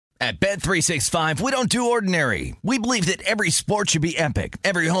At Bet365, we don't do ordinary. We believe that every sport should be epic.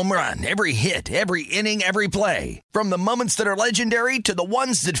 Every home run, every hit, every inning, every play. From the moments that are legendary to the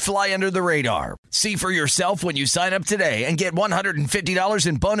ones that fly under the radar. See for yourself when you sign up today and get $150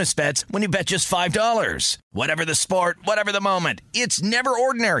 in bonus bets when you bet just $5. Whatever the sport, whatever the moment, it's never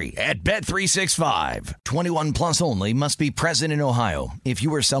ordinary at Bet365. 21 plus only. Must be present in Ohio. If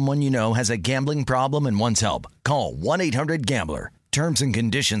you or someone you know has a gambling problem and wants help, call 1-800-GAMBLER. Terms and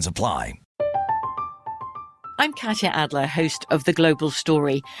conditions apply. I'm Katya Adler, host of The Global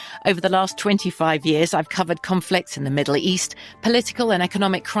Story. Over the last 25 years, I've covered conflicts in the Middle East, political and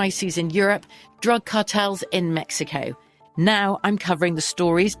economic crises in Europe, drug cartels in Mexico. Now I'm covering the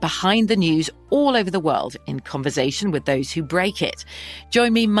stories behind the news all over the world in conversation with those who break it.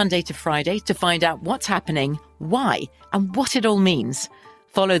 Join me Monday to Friday to find out what's happening, why, and what it all means.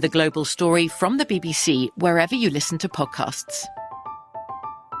 Follow The Global Story from the BBC wherever you listen to podcasts.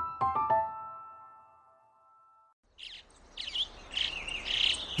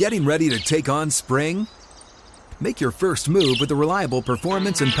 Getting ready to take on spring? Make your first move with the reliable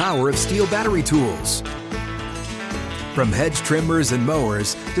performance and power of Steel battery tools. From hedge trimmers and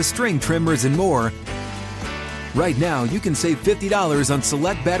mowers to string trimmers and more, right now you can save $50 on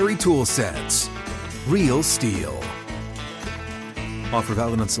select battery tool sets. Real Steel. Offer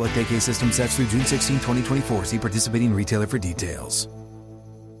valid on select AK system sets through June 16, 2024. See participating retailer for details.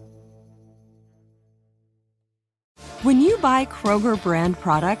 When you buy Kroger brand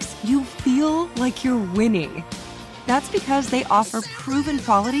products, you feel like you're winning. That's because they offer proven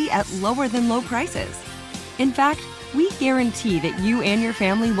quality at lower than low prices. In fact, we guarantee that you and your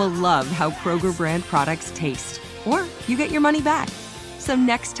family will love how Kroger brand products taste, or you get your money back. So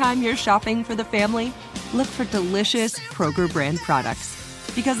next time you're shopping for the family, look for delicious Kroger brand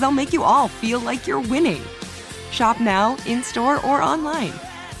products, because they'll make you all feel like you're winning. Shop now, in-store, or online.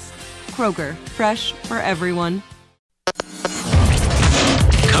 Kroger, fresh for everyone.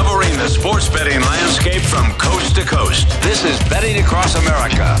 Covering the sports betting landscape from coast to coast. This is Betting Across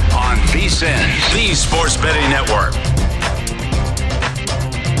America on VSiN, the Sports Betting Network.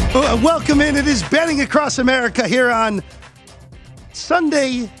 Welcome in. It is Betting Across America here on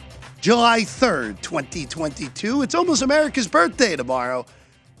Sunday, July 3rd, 2022. It's almost America's birthday tomorrow.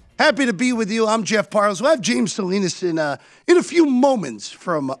 Happy to be with you. I'm Jeff Parles. We'll have James Salinas in a few moments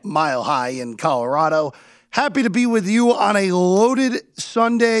from Mile High in Colorado. Happy to be with you on a loaded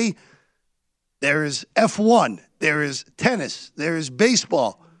Sunday. There is F1. There is tennis. There is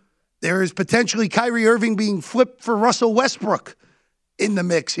baseball. There is potentially Kyrie Irving being flipped for Russell Westbrook in the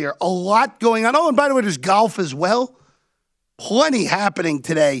mix here. A lot going on. Oh, and by the way, there's golf as well. Plenty happening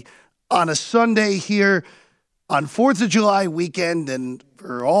today on a Sunday here on 4th of July weekend, and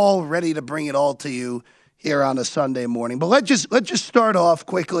we're all ready to bring it all to you here on a Sunday morning. But let's just start off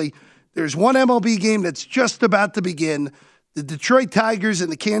quickly. There's one MLB game that's just about to begin. The Detroit Tigers and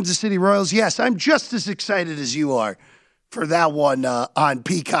the Kansas City Royals. Yes, I'm just as excited as you are for that one on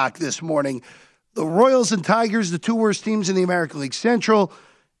Peacock this morning. The Royals and Tigers, the two worst teams in the American League Central.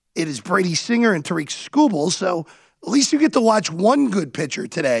 It is Brady Singer and Tariq Skubal, so at least you get to watch one good pitcher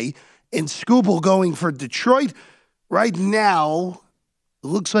today in Skubal going for Detroit. Right now, it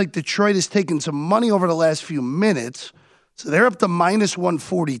looks like Detroit has taken some money over the last few minutes. So they're up to minus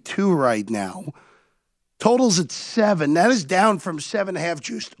 142 right now. Totals at 7. That is down from 7.5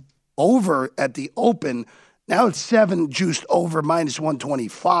 juiced over at the open. Now it's 7 juiced over minus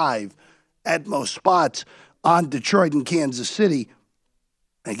 125 at most spots on Detroit and Kansas City.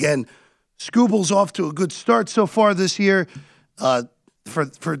 Again, Skubal's off to a good start so far this year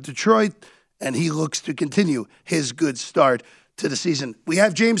for Detroit, and he looks to continue his good start to the season. We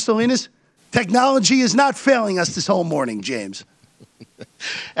have James Salinas. Technology is not failing us this whole morning, James.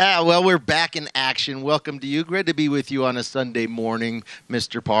 Well, we're back in action. Welcome to you. Great to be with you on a Sunday morning,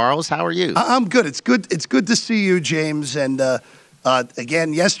 Mr. Parles. How are you? I'm good. It's good to see you, James. And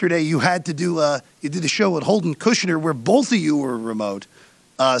again, yesterday you had to do you did a show with Holden Kushner where both of you were remote.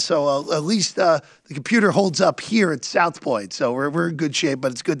 So at least the computer holds up here at South Point. So we're in good shape.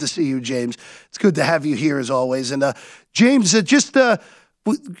 But it's good to see you, James. It's good to have you here as always. And James, just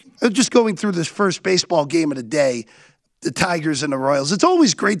going through this first baseball game of the day, the Tigers and the Royals. It's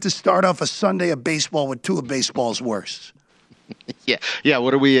always great to start off a Sunday of baseball with two of baseball's worst. Yeah.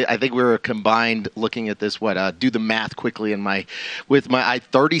 What are we? I think we're combined looking at this. Do the math quickly with my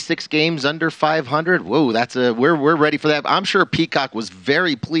 36 games under 500. Whoa, we're ready for that. I'm sure Peacock was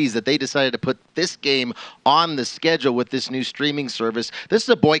very pleased that they decided to put this game on the schedule with this new streaming service. This is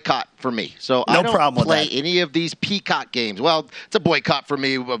a boycott for me. So I don't play any of these Peacock games. Well, it's a boycott for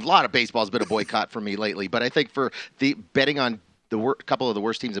me. A lot of baseball has been a boycott for me lately. But I think for the betting on couple of the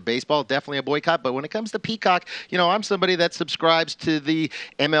worst teams in baseball, definitely a boycott. But when it comes to Peacock, I'm somebody that subscribes to the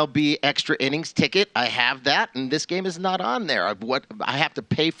MLB Extra Innings ticket. I have that, and this game is not on there. I have to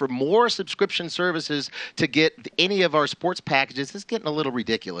pay for more subscription services to get any of our sports packages. It's getting a little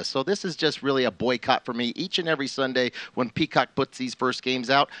ridiculous. So this is just really a boycott for me. Each and every Sunday when Peacock puts these first games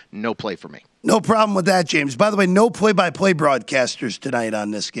out, no play for me. No problem with that, James. By the way, no play-by-play broadcasters tonight on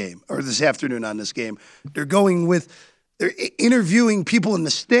this game, or this afternoon on this game. They're interviewing people in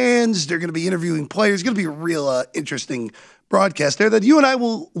the stands. They're going to be interviewing players. It's going to be a real interesting broadcast there that you and I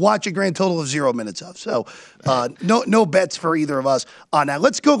will watch a grand total of 0 minutes of. So no bets for either of us on that.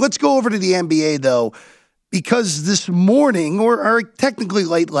 Let's go over to the NBA, though, because this morning, or technically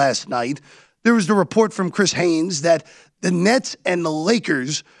late last night, there was the report from Chris Haynes that the Nets and the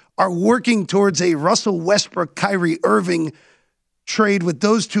Lakers are working towards a Russell Westbrook, Kyrie Irving trade, with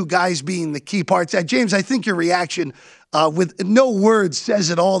those two guys being the key parts. James, I think your reaction with no words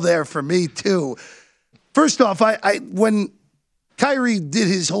says it all there for me, too. First off, when Kyrie did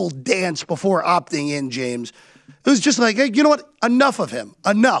his whole dance before opting in, James, it was just like, hey, you know what? Enough of him.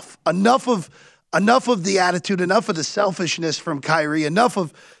 Enough of the attitude, enough of the selfishness from Kyrie, enough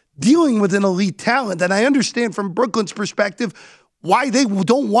of dealing with an elite talent. And I understand from Brooklyn's perspective why they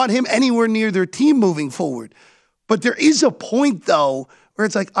don't want him anywhere near their team moving forward. But there is a point, though, where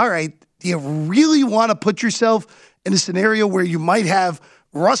it's like, all right, do you really want to put yourself in a scenario where you might have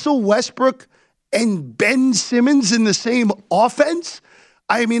Russell Westbrook and Ben Simmons in the same offense?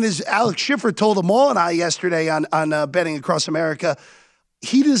 I mean, as Alex Schiffer told them all and I yesterday on Betting Across America,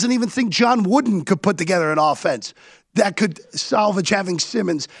 he doesn't even think John Wooden could put together an offense that could salvage having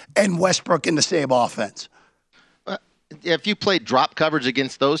Simmons and Westbrook in the same offense. If you played drop coverage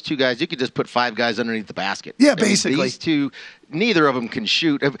against those two guys, you could just put 5 guys underneath the basket. Yeah, basically. These two, neither of them can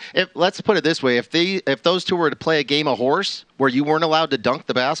shoot. If let's put it this way: if those two were to play a game of horse where you weren't allowed to dunk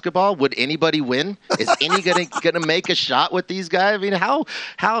the basketball, would anybody win? Is any going to make a shot with these guys? I mean, how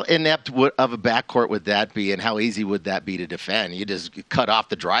inept of a backcourt would that be, and how easy would that be to defend? You just cut off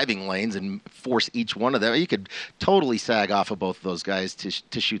the driving lanes and force each one of them. You could totally sag off of both of those guys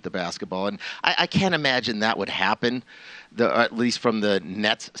to shoot the basketball, and I can't imagine that would happen. At least from the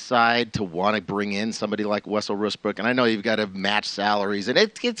Nets side, to want to bring in somebody like Russell Westbrook. And I know you've got to match salaries, and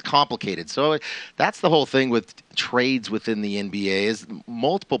it gets complicated. So that's the whole thing with trades within the NBA is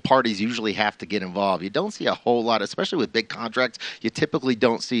multiple parties usually have to get involved. You don't see a whole lot, especially with big contracts. You typically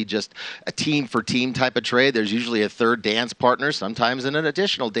don't see just a team-for-team type of trade. There's usually a third dance partner, sometimes an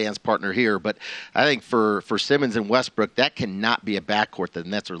additional dance partner here. But I think for Simmons and Westbrook, that cannot be a backcourt that the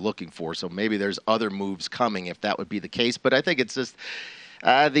Nets are looking for. So maybe there's other moves coming if that would be the case. But I think it's just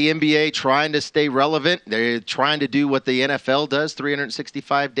the NBA trying to stay relevant. They're trying to do what the NFL does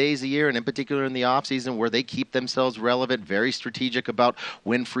 365 days a year, and in particular in the offseason, where they keep themselves relevant, very strategic about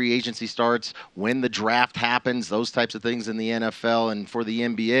when free agency starts, when the draft happens, those types of things in the NFL. And for the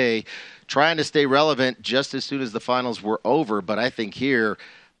NBA, trying to stay relevant just as soon as the finals were over. But I think here,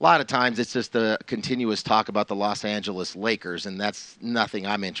 a lot of times it's just a continuous talk about the Los Angeles Lakers, and that's nothing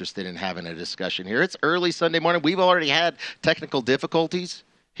I'm interested in having a discussion here. It's early Sunday morning. We've already had technical difficulties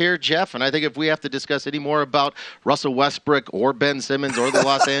here, Jeff, and I think if we have to discuss any more about Russell Westbrook or Ben Simmons or the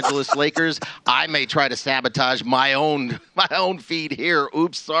Los Angeles Lakers, I may try to sabotage my own feed here.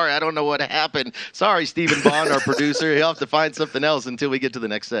 Oops, sorry, I don't know what happened. Sorry, Stephen Bond, our producer. He'll have to find something else until we get to the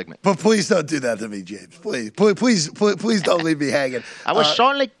next segment. But please don't do that to me, James. Please don't leave me hanging. I was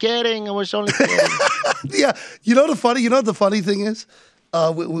only kidding. Yeah, you know the funny thing is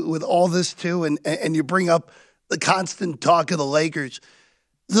with all this too, and you bring up the constant talk of the Lakers.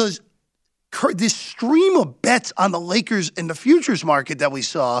 This stream of bets on the Lakers in the futures market that we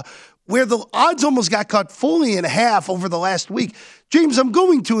saw, where the odds almost got cut fully in half over the last week. James, I'm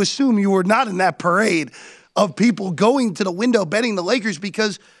going to assume you were not in that parade of people going to the window betting the Lakers,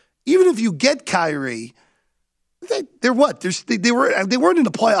 because even if you get Kyrie, they're what? They weren't in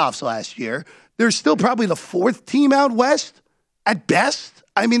the playoffs last year. They're still probably the 4th team out west at best.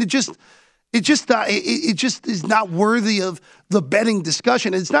 I mean, it just is not worthy of the betting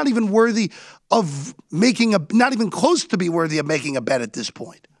discussion. It's not even worthy of not even close to be worthy of making a bet at this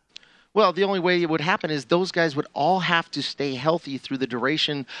point. Well, the only way it would happen is those guys would all have to stay healthy through the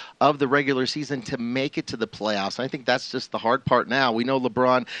duration of the regular season to make it to the playoffs. I think that's just the hard part now. We know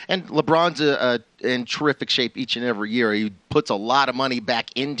LeBron's in terrific shape each and every year. He puts a lot of money back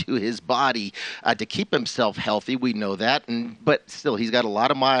into his body to keep himself healthy. We know that. But still, he's got a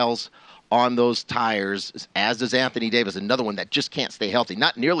lot of miles on those tires, as does Anthony Davis, another one that just can't stay healthy.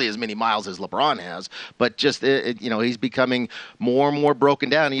 Not nearly as many miles as LeBron has, but just, he's becoming more and more broken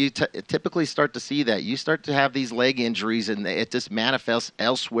down. You typically start to see that. You start to have these leg injuries, and it just manifests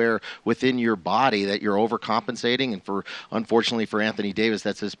elsewhere within your body that you're overcompensating. And unfortunately for Anthony Davis,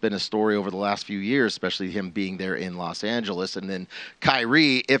 that's just been a story over the last few years, especially him being there in Los Angeles. And then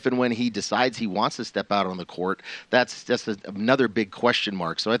Kyrie, if and when he decides he wants to step out on the court, that's just another big question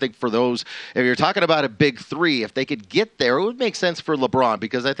mark. So I think for those, if you're talking about a big three, if they could get there, it would make sense for LeBron,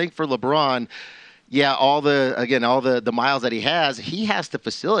 because I think for LeBron, all the miles that he has to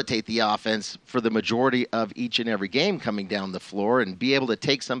facilitate the offense for the majority of each and every game coming down the floor and be able to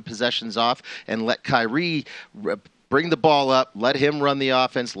take some possessions off and let Kyrie bring the ball up, let him run the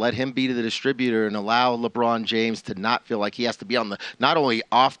offense, let him be the distributor, and allow LeBron James to not feel like he has to be not only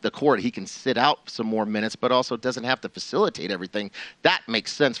off the court, he can sit out some more minutes, but also doesn't have to facilitate everything. That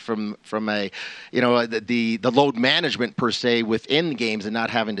makes sense from the load management per se within games and not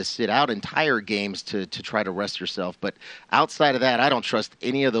having to sit out entire games to try to rest yourself. But outside of that, I don't trust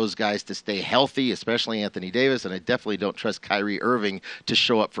any of those guys to stay healthy, especially Anthony Davis, and I definitely don't trust Kyrie Irving to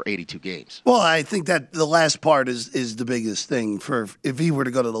show up for 82 games. Well, I think that the last part is the biggest thing for if he were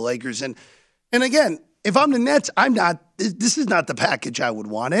to go to the Lakers. And again, if I'm the Nets, this is not the package I would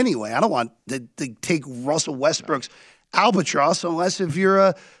want anyway. I don't want to take Russell Westbrook's albatross unless if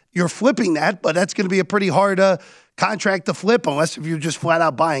you're flipping that, but that's going to be a pretty hard contract to flip unless if you're just flat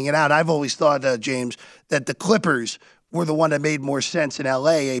out buying it out. I've always thought, James, that the Clippers were the one that made more sense in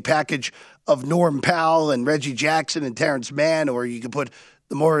L.A., a package of Norm Powell and Reggie Jackson and Terrence Mann, or you could put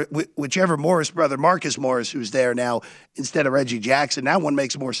whichever Morris brother, Marcus Morris, who's there now instead of Reggie Jackson. That one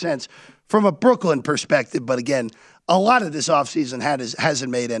makes more sense from a Brooklyn perspective. But again, a lot of this offseason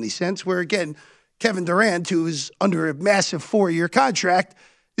hasn't made any sense, where again, Kevin Durant, who is under a massive 4-year contract,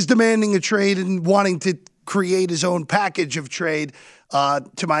 is demanding a trade and wanting to create his own package of trade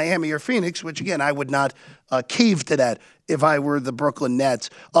to Miami or Phoenix, which again, I would not cave to that if I were the Brooklyn Nets.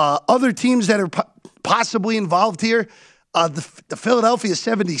 Other teams that are possibly involved here, the Philadelphia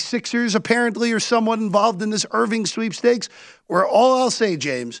 76ers apparently are somewhat involved in this Irving sweepstakes, where all I'll say,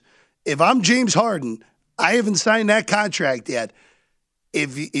 James, if I'm James Harden, I haven't signed that contract yet.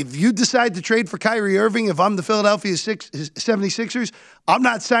 If you decide to trade for Kyrie Irving, if I'm the Philadelphia 76ers, I'm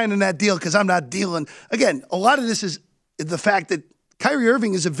not signing that deal because I'm not dealing. Again, a lot of this is the fact that Kyrie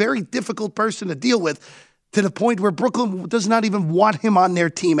Irving is a very difficult person to deal with, to the point where Brooklyn does not even want him on their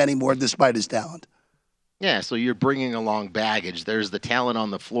team anymore despite his talent. Yeah, so you're bringing along baggage. There's the talent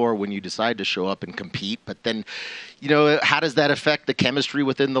on the floor when you decide to show up and compete, but then, how does that affect the chemistry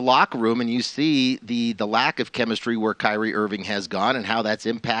within the locker room? And you see the lack of chemistry where Kyrie Irving has gone and how that's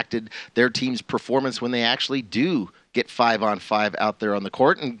impacted their team's performance when they actually do get 5-on-5 out there on the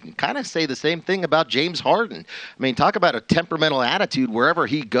court, and kind of say the same thing about James Harden. I mean, talk about a temperamental attitude wherever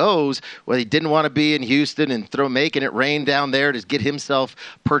he goes, where he didn't want to be in Houston and making it rain down there to get himself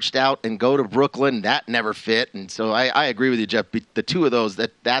perched out and go to Brooklyn. That never fit. And so I agree with you, Jeff. The two of those,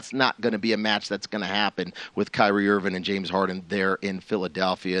 that's not going to be a match that's going to happen with Kyrie Irving and James Harden there in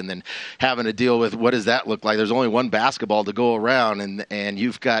Philadelphia. And then having to deal with, what does that look like? There's only one basketball to go around, and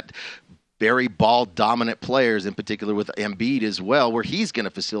you've got very ball-dominant players, in particular with Embiid as well, where he's going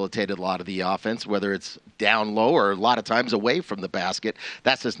to facilitate a lot of the offense, whether it's down low or a lot of times away from the basket.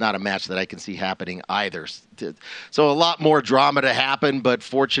 That's just not a match that I can see happening either. So a lot more drama to happen, but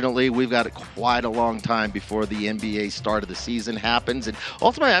fortunately we've got quite a long time before the NBA start of the season happens. And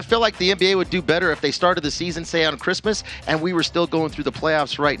ultimately, I feel like the NBA would do better if they started the season, say, on Christmas, and we were still going through the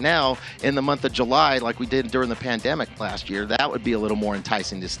playoffs right now in the month of July like we did during the pandemic last year. That would be a little more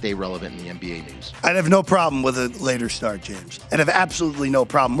enticing to stay relevant in the NBA news. I'd have no problem with a later start, James. I'd have absolutely no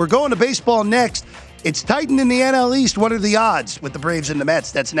problem. We're going to baseball next. It's Titan in the NL East. What are the odds with the Braves and the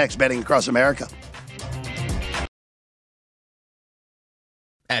Mets? That's next, Betting Across America.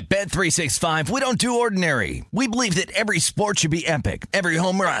 At Bet365, we don't do ordinary. We believe that every sport should be epic. Every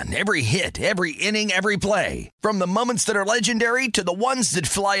home run, every hit, every inning, every play. From the moments that are legendary to the ones that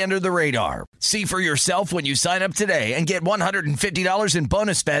fly under the radar. See for yourself when you sign up today and get $150 in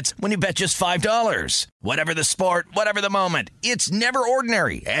bonus bets when you bet just $5. Whatever the sport, whatever the moment, it's never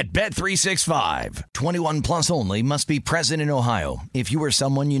ordinary at Bet365. 21 plus only. Must be present in Ohio. If you or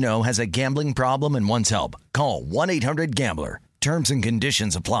someone you know has a gambling problem and wants help, call 1-800-GAMBLER. Terms and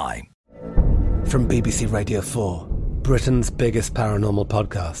conditions apply. From BBC Radio 4, Britain's biggest paranormal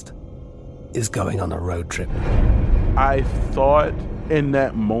podcast is going on a road trip. I thought in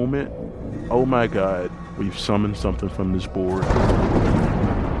that moment, oh my God, we've summoned something from this board.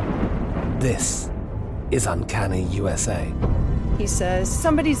 This is Uncanny USA. He says,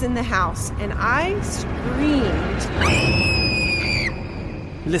 somebody's in the house, and I screamed.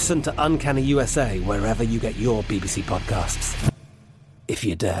 Listen to Uncanny USA wherever you get your BBC podcasts, if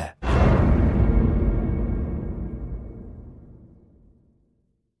you dare.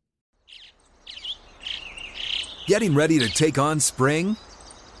 Getting ready to take on spring?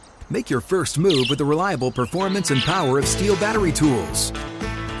 Make your first move with the reliable performance and power of Steel battery tools.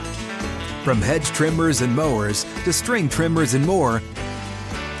 From hedge trimmers and mowers to string trimmers and more,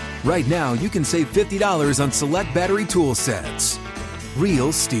 right now you can save $50 on select battery tool sets.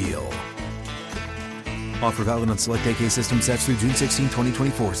 Real Steel. Offer valid on select AK system sets through June 16,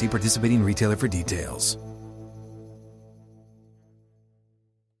 2024. See participating retailer for details.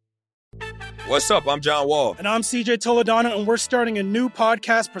 What's up? I'm John Wall. And I'm CJ Toledano, and we're starting a new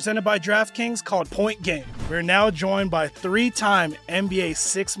podcast presented by DraftKings called Point Game. We're now joined by three-time NBA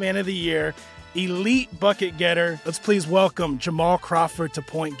Sixth Man of the Year, elite bucket getter. Let's please welcome Jamal Crawford to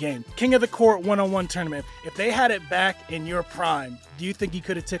Point Game. King of the Court one-on-one tournament. If they had it back in your prime, do you think you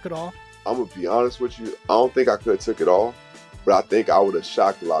could have took it all? I'm going to be honest with you. I don't think I could have took it all, but I think I would have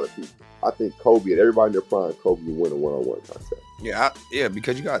shocked a lot of people. I think Kobe and everybody in their prime, Kobe would win a one-on-one contest. Yeah,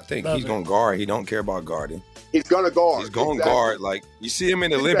 because you got to think, he's going to guard. He don't care about guarding. He's going to guard. He's going to guard. Like, you see him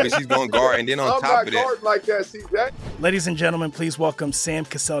in the Olympics, he's going to guard. And then on top of that. I'm not guarding like that, CJ. Ladies and gentlemen, please welcome Sam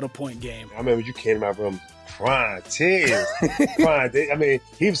Cassell to Point Game. I remember you came out from prime 10. I mean,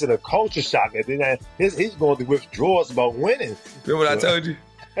 he was in a culture shock. And then he's going through withdrawals about winning. Remember what I told you?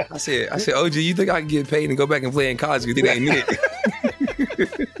 I said, OG, you think I can get paid and go back and play in college because it ain't it?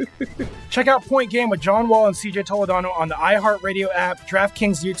 Check out Point Game with John Wall and CJ Toledano on the iHeartRadio app,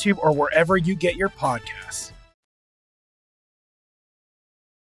 DraftKings YouTube, or wherever you get your podcasts.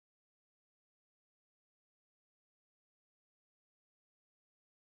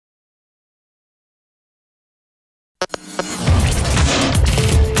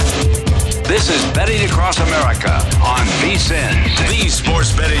 This is Betting Across America on VSiN, the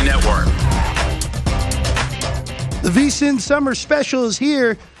Sports Betting Network. The VSiN Summer Special is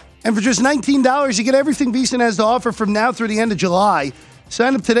here, and for just $19, you get everything VSiN has to offer from now through the end of July.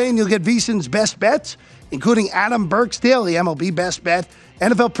 Sign up today and you'll get VSiN's best bets, including Adam Burke's daily MLB best bet,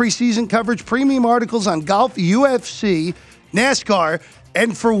 NFL preseason coverage, premium articles on golf, UFC, NASCAR,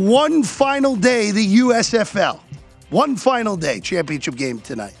 and for one final day, the USFL. One final day, championship game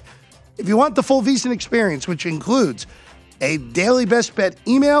tonight. If you want the full VSiN experience, which includes a daily best bet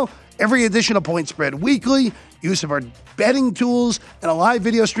email, every edition of Point Spread Weekly, use of our betting tools, and a live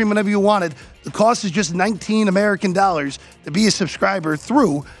video stream whenever you wanted, the cost is just $19 American to be a subscriber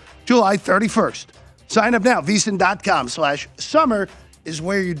through July 31st. Sign up now. VSiN.com/summer is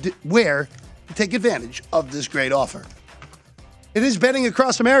where you take advantage of this great offer. It is Betting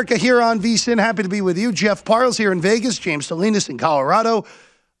Across America here on VSiN. Happy to be with you. Jeff Parles here in Vegas, James Salinas in Colorado.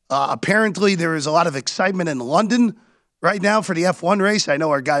 Apparently, there is a lot of excitement in London right now for the F1 race. I know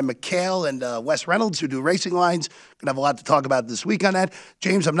our guy McHale and Wes Reynolds, who do Racing Lines, going to have a lot to talk about this week on that.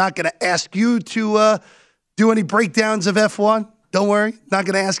 James, I'm not going to ask you to do any breakdowns of F1. Don't worry. Not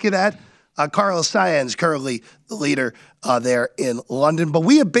going to ask you that. Carlos Sainz is currently the leader there in London. But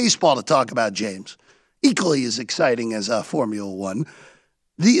we have baseball to talk about, James. Equally as exciting as Formula One.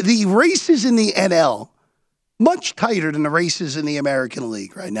 The races in the NL, much tighter than the races in the American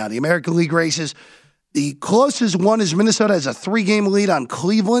League right now. The American League races, the closest one is Minnesota has a 3-game lead on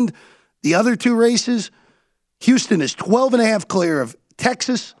Cleveland. The other two races, Houston is 12.5 clear of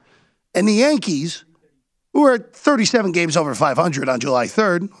Texas. And the Yankees, who are 37 games over 500 on July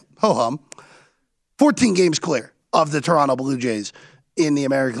 3rd, ho-hum, 14 games clear of the Toronto Blue Jays in the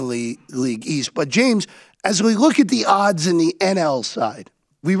American League East. But James, as we look at the odds in the NL side,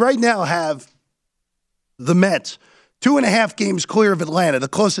 we right now have the Mets 2.5 games clear of Atlanta, the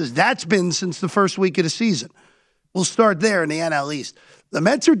closest that's been since the first week of the season. We'll start there in the NL East. The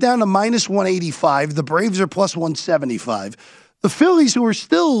Mets are down to minus 185. The Braves are plus 175. The Phillies, who are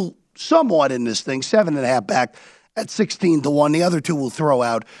still somewhat in this thing, 7.5 back at 16-1. The other two will throw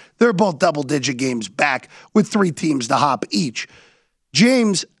out. They're both double-digit games back with 3 teams to hop each.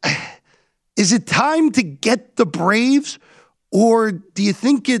 James, is it time to get the Braves, or do you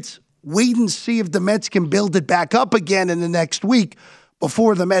think it's wait and see if the Mets can build it back up again in the next week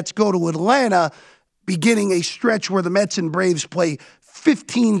before the Mets go to Atlanta, beginning a stretch where the Mets and Braves play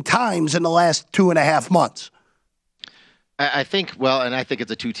 15 times in the last 2.5 months? I think, and I think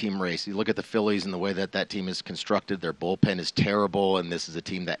it's a two-team race. You look at the Phillies and the way that team is constructed. Their bullpen is terrible, and this is a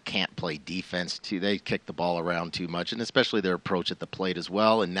team that can't play defense. They kick the ball around too much, and especially their approach at the plate as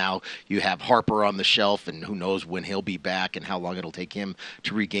well. And now you have Harper on the shelf, and who knows when he'll be back and how long it'll take him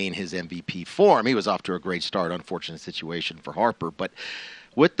to regain his MVP form. He was off to a great start. Unfortunate situation for Harper. But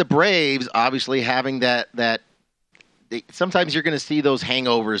with the Braves, obviously having that sometimes you're going to see those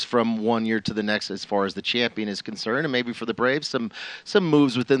hangovers from one year to the next as far as the champion is concerned, and maybe for the Braves, some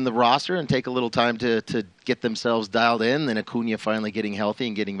moves within the roster and take a little time to get themselves dialed in. Then Acuna finally getting healthy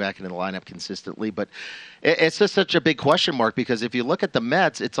and getting back into the lineup consistently. But it's just such a big question mark because if you look at the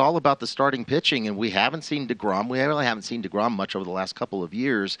Mets, it's all about the starting pitching, and we haven't seen DeGrom. We really haven't seen DeGrom much over the last couple of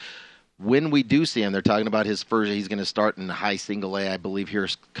years. When we do see him, they're talking about his first. He's going to start in high single A, I believe, here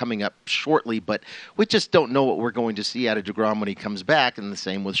coming up shortly. But we just don't know what we're going to see out of DeGrom when he comes back. And the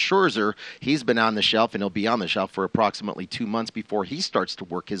same with Scherzer. He's been on the shelf, and he'll be on the shelf for approximately 2 months before he starts to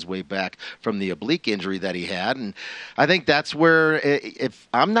work his way back from the oblique injury that he had. And I think that's where, if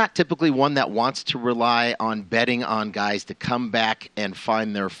I'm not typically one that wants to rely on betting on guys to come back and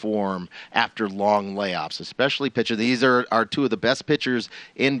find their form after long layoffs, especially pitchers. These are two of the best pitchers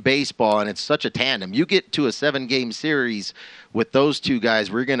in baseball. And it's such a tandem. You get to a 7-game series with those two guys,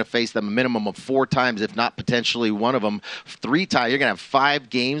 we're going to face them a minimum of 4 times, if not potentially one of them 3 times. You're going to have 5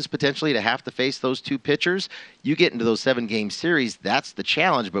 games potentially to have to face those two pitchers. You get into those 7-game series, that's the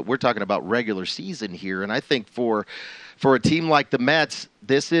challenge. But we're talking about regular season here. And I think for a team like the Mets,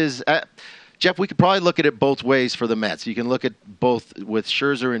 this is Jeff, we could probably look at it both ways for the Mets. You can look at both with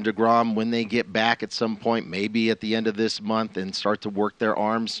Scherzer and DeGrom when they get back at some point, maybe at the end of this month, and start to work their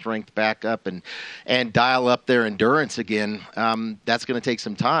arm strength back up and dial up their endurance again. That's going to take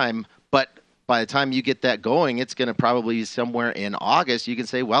some time, but by the time you get that going, it's going to probably be somewhere in August. You can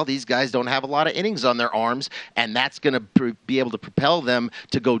say, well, these guys don't have a lot of innings on their arms, and that's going to be able to propel them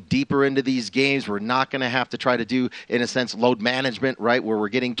to go deeper into these games. We're not going to have to try to do, in a sense, load management, right, where we're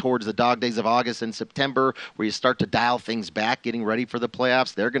getting towards the dog days of August and September, where you start to dial things back, getting ready for the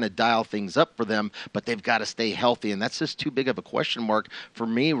playoffs. They're going to dial things up for them, but they've got to stay healthy, and that's just too big of a question mark for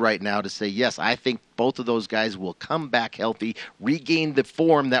me right now to say, yes, I think both of those guys will come back healthy, regain the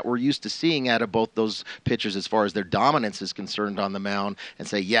form that we're used to seeing out of both those pitchers as far as their dominance is concerned on the mound, and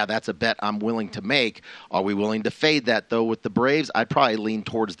say, yeah, that's a bet I'm willing to make. Are we willing to fade that, though, with the Braves? I'd probably lean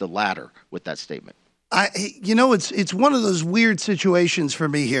towards the latter with that statement. It's one of those weird situations for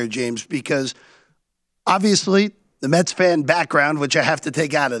me here, James, because obviously the Mets fan background, which I have to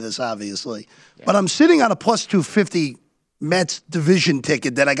take out of this, obviously, but I'm sitting on a plus 250 Mets division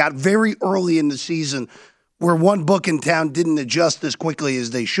ticket that I got very early in the season where one book in town didn't adjust as quickly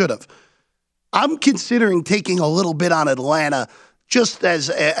as they should have. I'm considering taking a little bit on Atlanta just as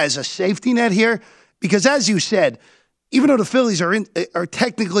a safety net here because, as you said, even though the Phillies are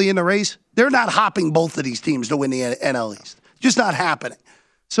technically in the race, they're not hopping both of these teams to win the NL East. Just not happening.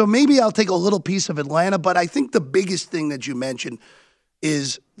 So maybe I'll take a little piece of Atlanta, but I think the biggest thing that you mentioned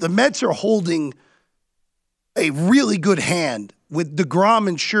is the Mets are holding a really good hand with DeGrom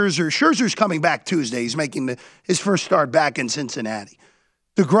and Scherzer. Scherzer's coming back Tuesday. He's making his first start back in Cincinnati.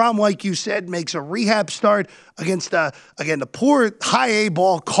 DeGrom, like you said, makes a rehab start against, the poor high A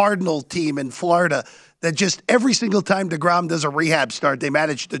ball Cardinal team in Florida that just every single time DeGrom does a rehab start, they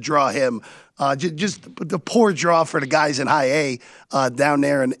manage to draw him. Just the poor draw for the guys in high A down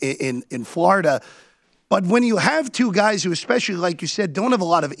there in Florida. But when you have two guys who, especially like you said, don't have a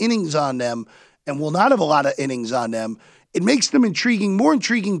lot of innings on them, and will not have a lot of innings on them, it makes them more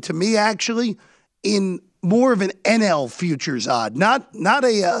intriguing to me, actually, in more of an NL futures odd, not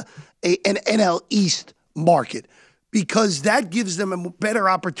an NL East market, because that gives them a better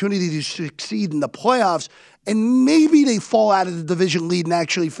opportunity to succeed in the playoffs, and maybe they fall out of the division lead and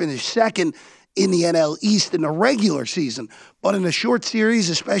actually finish second in the NL East in the regular season. But in a short series,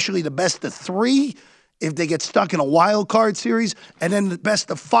 especially the best of 3, if they get stuck in a wild card series, and then the best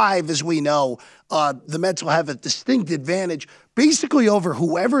of 5, as we know, the Mets will have a distinct advantage basically over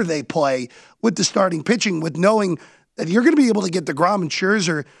whoever they play with the starting pitching, with knowing that you're going to be able to get DeGrom and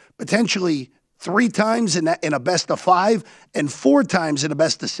Scherzer potentially 3 times in a best of 5 and 4 times in a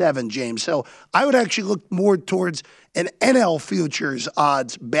best of 7, James. So I would actually look more towards an NL futures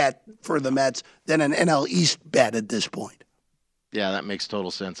odds bet for the Mets than an NL East bet at this point. Yeah, that makes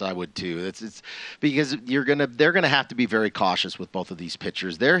total sense. I would too. It's because they're gonna have to be very cautious with both of these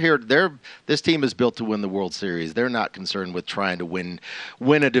pitchers. This team is built to win the World Series. They're not concerned with trying to win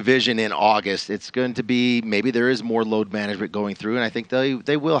a division in August. It's going to be, maybe there is more load management going through, and I think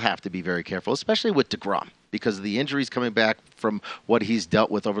they will have to be very careful, especially with DeGrom. because of the injuries coming back from what he's dealt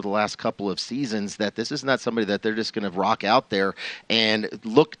with over the last couple of seasons, that this is not somebody that they're just going to rock out there and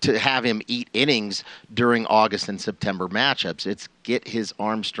look to have him eat innings during August and September matchups. It's get his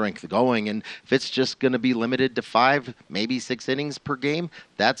arm strength going, and if it's just going to be limited to 5, maybe 6 innings per game,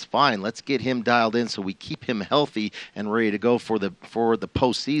 that's fine. Let's get him dialed in so we keep him healthy and ready to go for the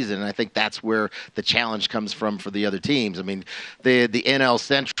postseason. And I think that's where the challenge comes from for the other teams. I mean, the NL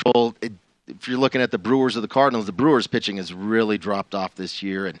Central, if you're looking at the Brewers or the Cardinals, the Brewers pitching has really dropped off this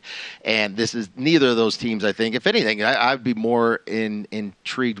year, and this is neither of those teams. I think, if anything, I'd be more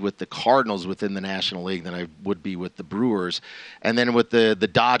intrigued with the Cardinals within the National League than I would be with the Brewers. And then with the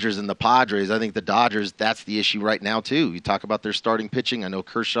Dodgers and the Padres, I think the Dodgers, that's the issue right now too. You talk about their starting pitching. I know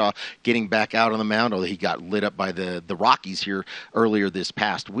Kershaw getting back out on the mound, although he got lit up by the Rockies here earlier this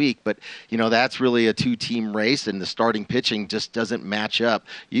past week. But that's really a 2-team race, and the starting pitching just doesn't match up.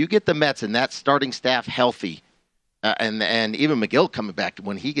 You get the Mets and that starting staff healthy, and even McGill coming back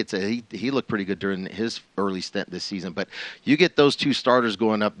when he gets he looked pretty good during his early stint this season. But you get those 2 starters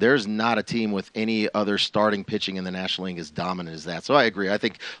going up, there's not a team with any other starting pitching in the National League as dominant as that. So I agree. I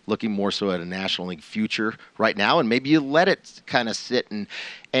think looking more so at a National League future right now, and maybe you let it kind of sit and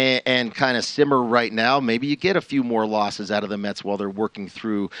kind of simmer right now. Maybe you get a few more losses out of the Mets while they're working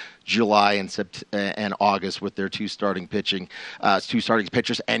through July and August with their 2 starting pitchers,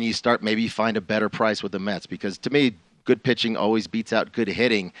 and you maybe find a better price with the Mets, because to me, good pitching always beats out good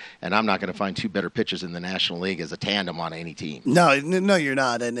hitting, and I'm not going to find 2 better pitchers in the National League as a tandem on any team. No, you're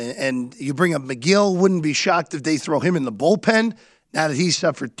not. And you bring up McGill, wouldn't be shocked if they throw him in the bullpen now that he's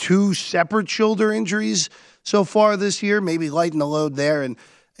suffered 2 separate shoulder injuries so far this year, maybe lighten the load there. And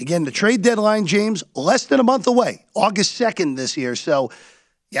again, the trade deadline, James, less than a month away, August 2nd this year. So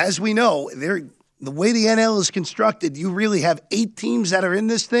as we know, the way the NL is constructed, you really have 8 teams that are in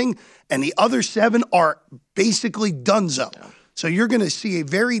this thing, and the other 7 are basically donezo. Yeah. So you're going to see a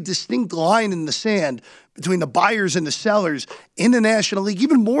very distinct line in the sand between the buyers and the sellers in the National League,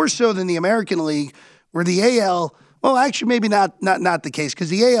 even more so than the American League, where the AL, well, actually maybe not the case, because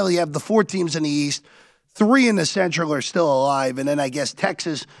the AL, you have the 4 teams in the East, 3 in the Central are still alive, and then I guess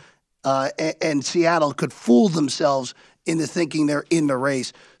Texas and Seattle could fool themselves into thinking they're in the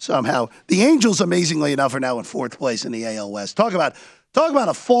race somehow. The Angels, amazingly enough, are now in 4th place in the AL West. Talk about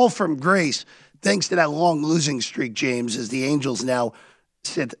a fall from grace thanks to that long losing streak, James, as the Angels now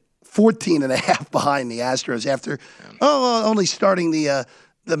sit 14.5 behind the Astros after only starting the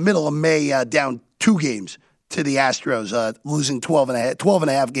middle of May down 2 games to the Astros, losing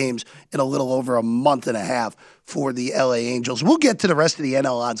 12.5 games in a little over a month and a half for the LA Angels. We'll get to the rest of the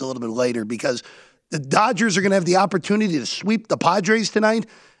NL odds a little bit later, because the Dodgers are going to have the opportunity to sweep the Padres tonight,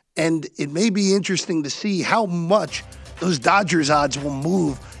 and it may be interesting to see how much those Dodgers odds will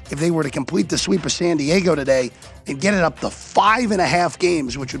move if they were to complete the sweep of San Diego today and get it up to 5.5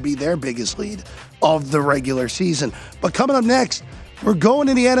 games, which would be their biggest lead of the regular season. But coming up next, we're going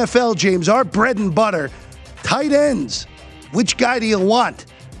to the NFL, James, our bread and butter, tight ends. Which guy do you want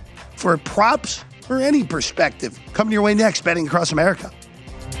for props or any perspective? Coming your way next, Betting Across America.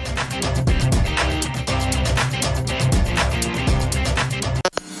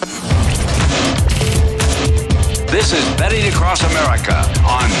 This is Betting Across America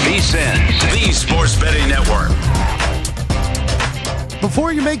on VSiN, the Sports Betting Network.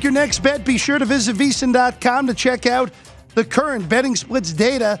 Before you make your next bet, be sure to visit VSiN.com to check out the current betting splits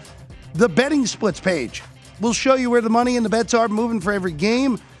data, the betting splits page. We'll show you where the money and the bets are moving for every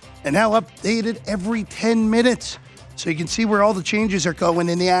game and how updated every 10 minutes, so you can see where all the changes are going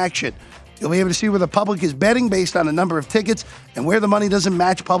in the action. You'll be able to see where the public is betting based on the number of tickets and where the money doesn't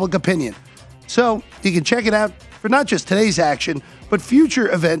match public opinion. So you can check it out for not just today's action, but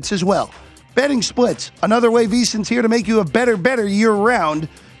future events as well. Betting splits, another way VSiN's here to make you a better year-round.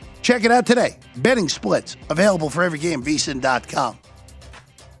 Check it out today. Betting splits, available for every game, VSiN.com.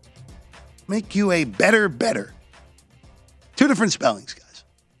 Make you a better. 2 different spellings, guys.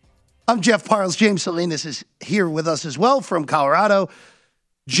 I'm Jeff Parles. James Salinas is here with us as well from Colorado.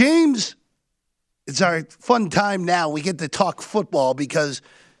 James, it's our fun time now. We get to talk football because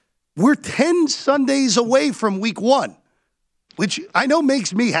we're 10 Sundays away from week 1, which I know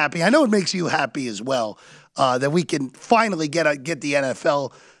makes me happy. I know it makes you happy as well, that we can finally get the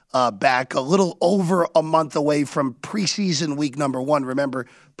NFL back, a little over a month away from preseason week number 1. Remember,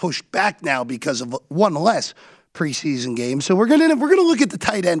 pushed back now because of one less preseason game. So we're gonna look at the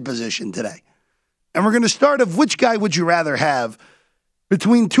tight end position today, and we're gonna start of which guy would you rather have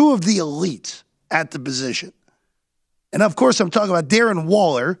between 2 of the elites at the position. And of course, I'm talking about Darren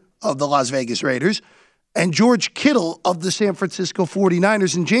Waller of the Las Vegas Raiders and George Kittle of the San Francisco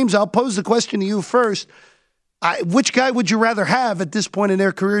 49ers. And James, I'll pose the question to you first. Which guy would you rather have at this point in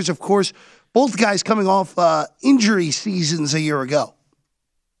their careers? Of course, both guys coming off injury seasons a year ago.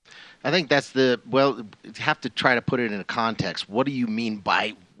 I think that's you have to try to put it in a context. What do you mean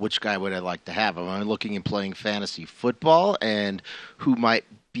by which guy would I like to have? Am I looking and playing fantasy football, and who might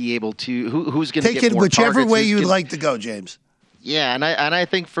be able to, who's going to take get it more whichever targets, way you'd like to go, James? Yeah, and I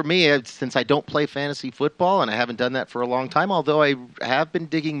think for me, since I don't play fantasy football, and I haven't done that for a long time, although I have been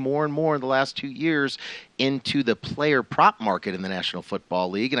digging more and more in the last 2 years into the player prop market in the National Football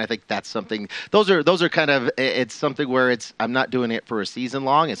League, and I think that's something. Those are kind of, it's something where I'm not doing it for a season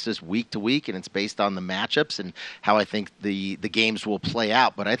long. It's just week to week, and it's based on the matchups and how I think the games will play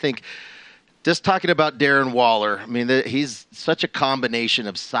out. But I think, just talking about Darren Waller, I mean, he's such a combination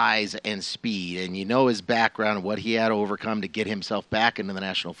of size and speed, and his background and what he had to overcome to get himself back into the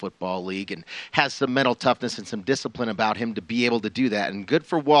National Football League, and has some mental toughness and some discipline about him to be able to do that. And good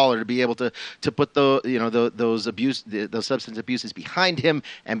for Waller to be able to put those substance abuses behind him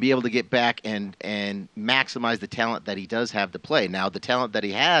and be able to get back and maximize the talent that he does have to play. Now, the talent that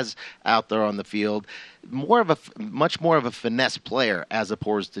he has out there on the field, much more of a finesse player as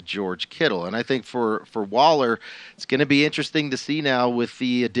opposed to George Kittle. And I think for Waller, it's going to be interesting to see now with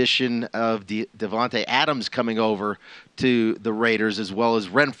the addition of Davante Adams coming over to the Raiders, as well as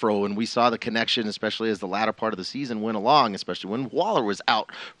Renfrow, and we saw the connection, especially as the latter part of the season went along, especially when Waller was out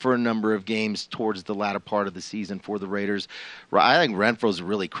for a number of games towards the latter part of the season for the Raiders. I think Renfro's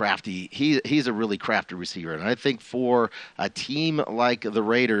really crafty. He's a really crafty receiver, and I think for a team like the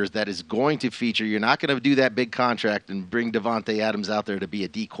Raiders that is going to feature, you're not going to do that big contract and bring Davante Adams out there to be a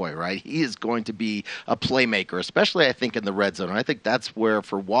decoy, right? He is going to be a playmaker, especially I think in the red zone. And I think that's where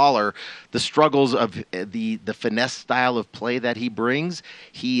for Waller, the struggles of the finesse style of play that he brings,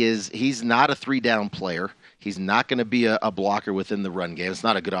 he's not a 3-down player. He's not going to be a blocker within the run game. It's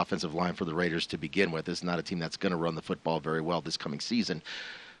not a good offensive line for the Raiders to begin with. It's not a team that's going to run the football very well this coming season.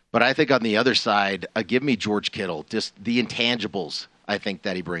 But I think on the other side, give me George Kittle, just the intangibles I think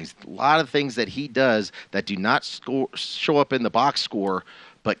that he brings. A lot of things that he does that do not show up in the box score.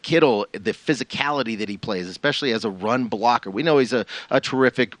 But Kittle, the physicality that he plays, especially as a run blocker. We know he's a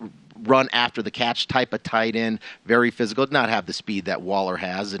terrific run after the catch type of tight end, very physical, not have the speed that Waller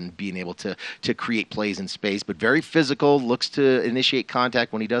has and being able to create plays in space, but very physical, looks to initiate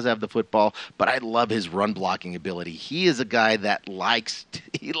contact when he does have the football. But I love his run blocking ability. He is a guy that likes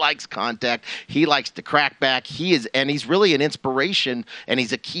contact. He likes to crack back. He's really an inspiration, and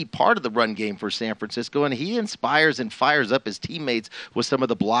he's a key part of the run game for San Francisco, and he inspires and fires up his teammates with some of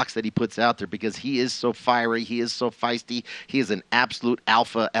the blocks that he puts out there because he is so fiery. He is so feisty. He is an absolute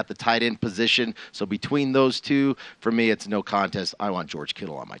alpha at the tight end position. So between those two, for me, it's no contest. I want George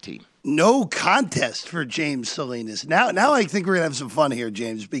Kittle on my team. No contest for James Salinas. Now I think we're going to have some fun here,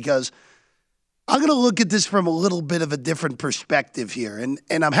 James, because I'm going to look at this from a little bit of a different perspective here.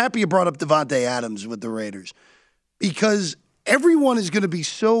 And I'm happy you brought up Davante Adams with the Raiders because everyone is going to be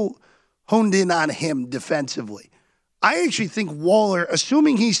so honed in on him defensively. I actually think Waller,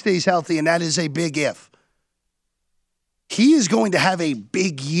 assuming he stays healthy, and that is a big if, he is going to have a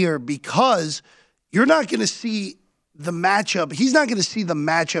big year because you're not going to see the matchup. He's not going to see the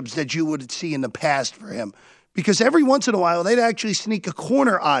matchups that you would see in the past for him because every once in a while they'd actually sneak a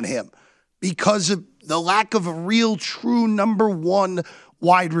corner on him because of the lack of a real true number one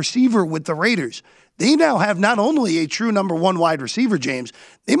wide receiver with the Raiders. They now have not only a true number one wide receiver, James,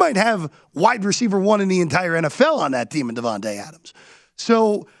 they might have wide receiver one in the entire NFL on that team in Davante Adams.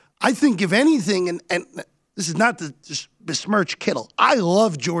 So I think if anything, and this is not to just besmirch Kittle. I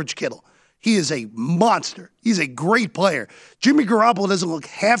love George Kittle. He is a monster. He's a great player. Jimmy Garoppolo doesn't look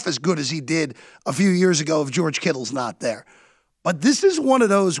half as good as he did a few years ago if George Kittle's not there. But this is one of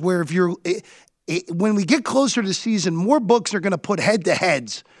those where when we get closer to the season, more books are going to put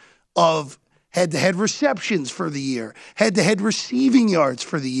head-to-heads of head-to-head receptions for the year, head-to-head receiving yards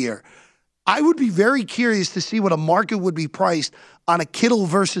for the year. I would be very curious to see what a market would be priced on a Kittle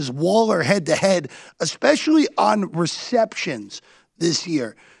versus Waller head-to-head, especially on receptions this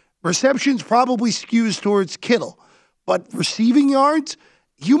year. Receptions probably skews towards Kittle, but receiving yards,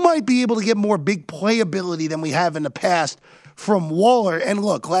 you might be able to get more big playability than we have in the past from Waller. And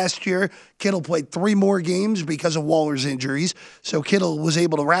look, last year, Kittle played 3 more games because of Waller's injuries, so Kittle was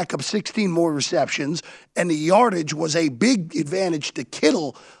able to rack up 16 more receptions, and the yardage was a big advantage to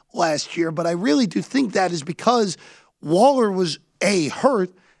Kittle last year. But I really do think that is because Waller was A, hurt,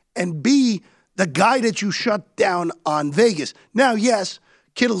 and B, the guy that you shut down on Vegas. Now, yes,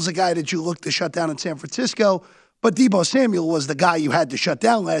 Kittle's a guy that you look to shut down in San Francisco, but Deebo Samuel was the guy you had to shut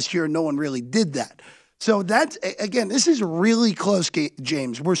down last year, and no one really did that. So that's, again, this is really close,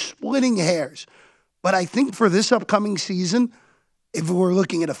 James. We're splitting hairs. But I think for this upcoming season, if we're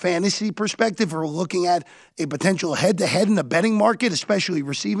looking at a fantasy perspective, or we're looking at a potential head-to-head in the betting market, especially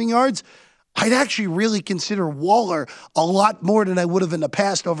receiving yards, I'd actually really consider Waller a lot more than I would have in the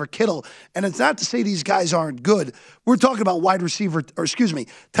past over Kittle. And it's not to say these guys aren't good. We're talking about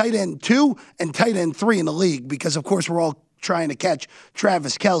tight end 2 and tight end 3 in the league because, of course, we're all trying to catch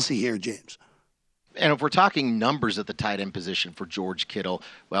Travis Kelce here, James. And if we're talking numbers at the tight end position for George Kittle,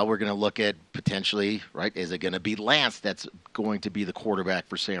 well, we're going to look at potentially, right, is it going to be Lance that's going to be the quarterback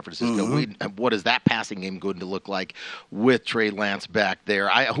for San Francisco? What is that passing game going to look like with Trey Lance back there?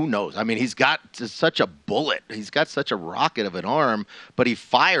 Who knows? I mean, he's got such a bullet. He's got such a rocket of an arm, but he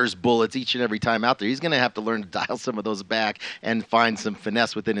fires bullets each and every time out there. He's going to have to learn to dial some of those back and find some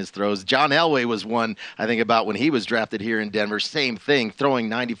finesse within his throws. John Elway was one, I think, about when he was drafted here in Denver. Same thing, throwing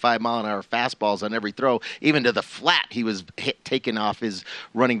 95-mile-an-hour fastballs on every throw, even to the flat. He was taken off his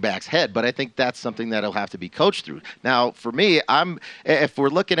running back's head, but I think that's something that'll have to be coached through. Now, for me, if we're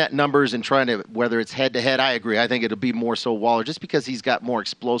looking at numbers and trying to, whether it's head-to-head, I agree. I think it'll be more so Waller, just because he's got more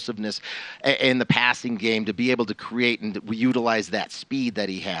explosiveness in the passing game to be able to create and utilize that speed that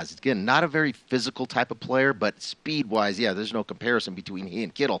he has. Again, not a very physical type of player, but speed-wise, yeah, there's no comparison between he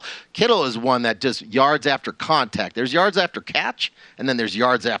and Kittle. Kittle is one that just yards after contact. There's yards after catch, and then there's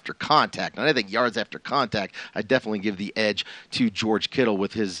yards after contact. And I think yards after contact, I definitely give the edge to George Kittle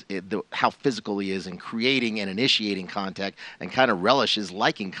with how physical he is in creating and initiating contact, and kind of relishes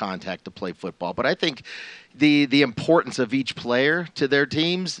liking contact to play football. But I think the importance of each player to their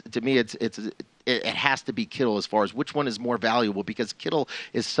teams, to me, it has to be Kittle as far as which one is more valuable, because Kittle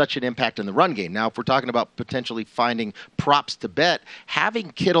is such an impact in the run game. Now, if we're talking about potentially finding props to bet,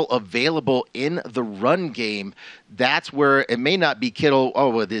 having Kittle available in the run game, that's where it may not be Kittle,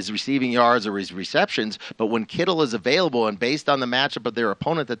 with his receiving yards or his receptions, but when Kittle is available and based on the matchup of their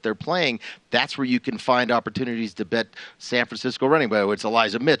opponent that they're playing, that's where you can find opportunities to bet San Francisco running back, whether it's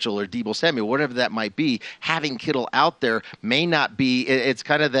Elijah Mitchell or Deebo Samuel, whatever that might be. Having Kittle out there may not be, it's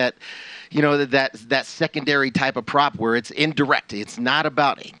kind of that, that secondary type of prop where it's indirect. It's not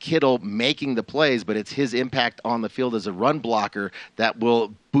about Kittle making the plays, but it's his impact on the field as a run blocker that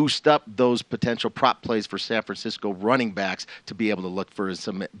will boost up those potential prop plays for San Francisco running backs to be able to look for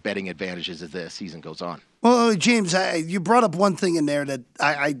some betting advantages as the season goes on. Well, James, you brought up one thing in there that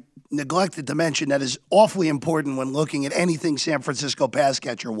I neglected to mention that is awfully important when looking at anything San Francisco pass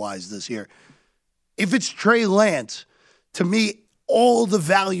catcher-wise this year. If it's Trey Lance, to me, all the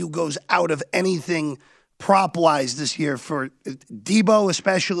value goes out of anything prop-wise this year for Deebo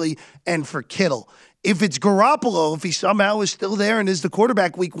especially and for Kittle. If it's Garoppolo, if he somehow is still there and is the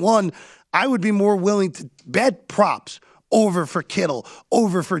quarterback week 1, I would be more willing to bet props over for Kittle,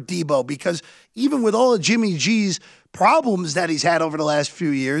 over for Deebo, because even with all of Jimmy G's problems that he's had over the last few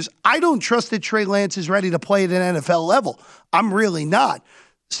years, I don't trust that Trey Lance is ready to play at an NFL level. I'm really not.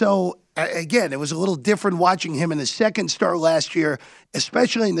 So, again, it was a little different watching him in his second start last year,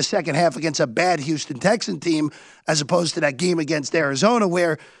 especially in the second half against a bad Houston Texan team, as opposed to that game against Arizona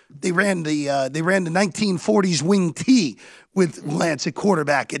where they ran the 1940s wing T with Lance at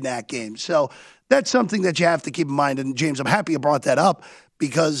quarterback in that game. So that's something that you have to keep in mind. And, James, I'm happy you brought that up,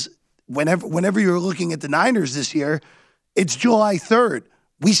 because whenever you're looking at the Niners this year, it's July 3rd.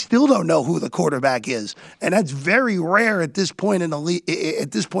 We still don't know who the quarterback is, and that's very rare at this point in the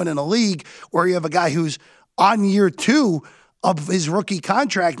league, where you have a guy who's on year 2 of his rookie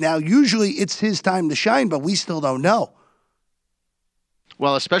contract now. Usually, it's his time to shine, but we still don't know.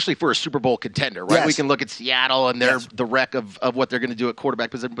 Well, especially for a Super Bowl contender, right? Yes. We can look at Seattle and the wreck of what they're going to do at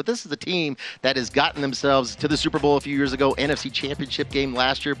quarterback position. But this is a team that has gotten themselves to the Super Bowl a few years ago, NFC Championship game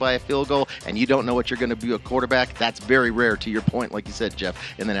last year by a field goal, and you don't know what you're going to be a quarterback. That's very rare, to your point, like you said, Jeff,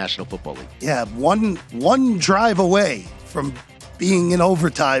 in the National Football League. Yeah, one drive away from being in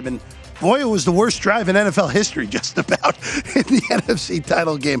overtime, and boy, it was the worst drive in NFL history, just about, in the NFC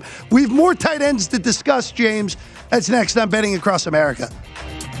title game. We have more tight ends to discuss, James. That's next on Betting Across America.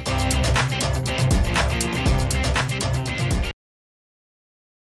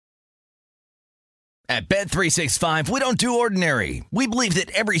 At Bet365, we don't do ordinary. We believe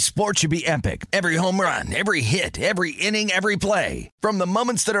that every sport should be epic. Every home run, every hit, every inning, every play. From the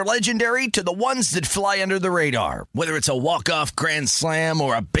moments that are legendary to the ones that fly under the radar. Whether it's a walk-off grand slam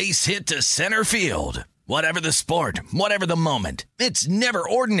or a base hit to center field. Whatever the sport, whatever the moment. It's never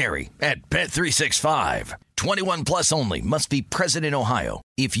ordinary at Bet365. 21 plus only. Must be present in Ohio.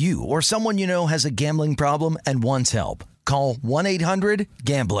 If you or someone you know has a gambling problem and wants help, call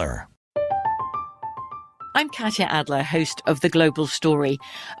 1-800-GAMBLER. I'm Katya Adler, host of The Global Story.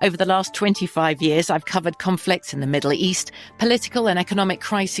 Over the last 25 years, I've covered conflicts in the Middle East, political and economic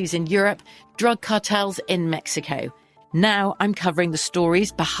crises in Europe, drug cartels in Mexico. Now I'm covering the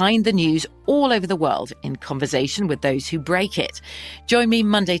stories behind the news all over the world in conversation with those who break it. Join me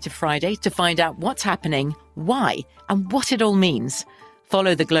Monday to Friday to find out what's happening, why, and what it all means.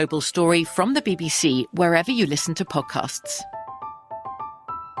 Follow The Global Story from the BBC wherever you listen to podcasts.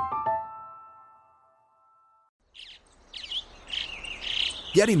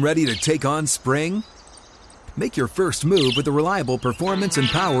 Getting ready to take on spring? Make your first move with the reliable performance and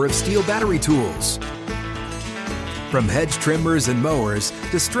power of Steel battery tools. From hedge trimmers and mowers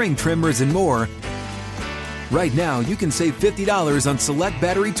to string trimmers and more, right now you can save $50 on select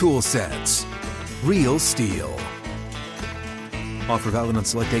battery tool sets. Real Steel. Offer valid on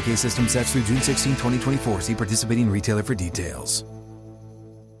select AK system sets through June 16, 2024. See participating retailer for details.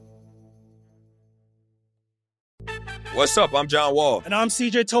 What's up? I'm John Wall. And I'm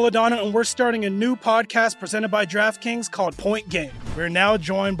CJ Toledano, and we're starting a new podcast presented by DraftKings called Point Game. We're now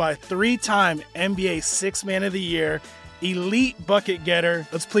joined by three-time NBA Sixth Man of the Year, elite bucket getter.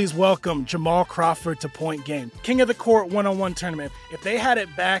 Let's please welcome Jamal Crawford to Point Game. King of the Court one-on-one tournament. If they had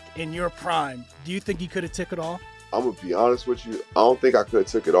it back in your prime, do you think you could have took it all? I'm going to be honest with you. I don't think I could have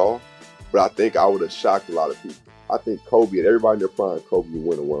took it all, but I think I would have shocked a lot of people. I think Kobe and everybody in their prime, Kobe would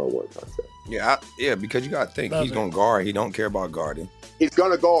win a one-on-one contest. Yeah, because you got to think. He's going to guard. He don't care about guarding. He's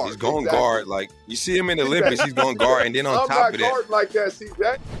going to guard. He's going to guard. Like, you see him in the Olympics, he's going to guard. And then on top of that. I'm not guarding like that,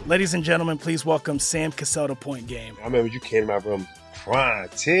 CJ. Ladies and gentlemen, please welcome Sam Cassell to Point Game. I remember you came out from crying,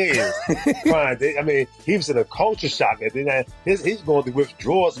 tears. Crying. I mean, he was in a culture shock. And then he's going through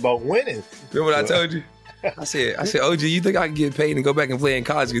withdrawals about winning. Remember what I told you? I said, OG, you think I can get paid and go back and play in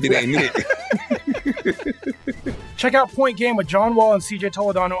college because it ain't it? Check out Point Game with John Wall and CJ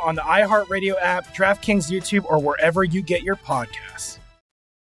Toledano on the iHeartRadio app, DraftKings YouTube, or wherever you get your podcasts.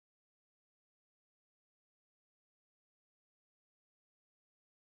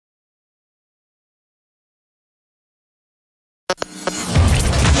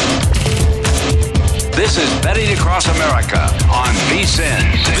 This is Betting Across America on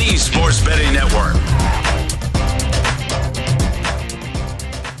VSiN, the Sports Betting Network.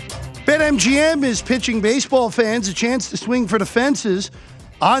 BetMGM is pitching baseball fans a chance to swing for the fences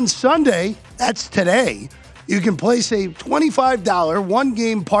on Sunday. That's today. You can place a $25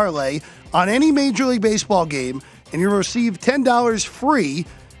 one-game parlay on any Major League Baseball game, and you'll receive $10 free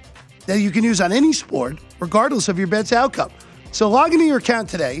that you can use on any sport, regardless of your bet's outcome. So log into your account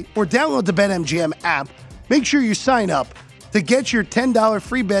today or download the BetMGM app. Make sure you sign up to get your $10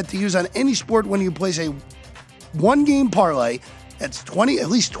 free bet to use on any sport when you place a one-game parlay. That's at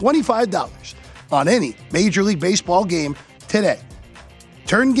least $25 on any Major League Baseball game today.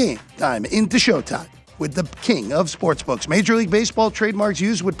 Turn game time into showtime with the king of sportsbooks. Major League Baseball trademarks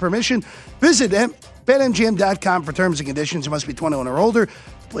used with permission. Visit BetMGM.com for terms and conditions. You must be 21 or older to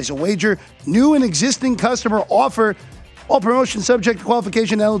place a wager. New and existing customer offer. All promotions subject to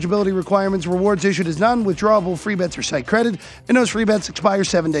qualification and eligibility requirements. Rewards issued as non-withdrawable free bets or site credit, and those free bets expire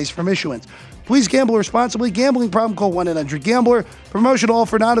 7 days from issuance. Please gamble responsibly. Gambling problem, call 1-800-GAMBLER. Promotional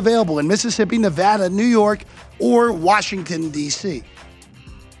offer not available in Mississippi, Nevada, New York, or Washington, D.C.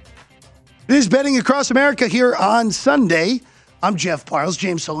 It is Betting Across America here on Sunday. I'm Jeff Parles,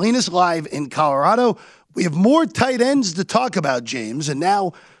 James Salinas, live in Colorado. We have more tight ends to talk about, James, and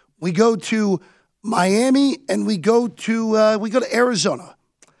now we go to Miami and we go to Arizona.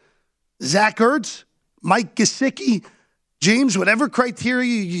 Zach Ertz, Mike Gesicki, James, whatever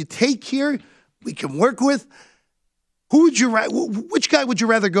criteria you take here, we can work with. Which guy would you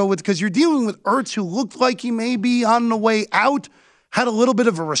rather go with? Because you're dealing with Ertz, who looked like he may be on the way out, had a little bit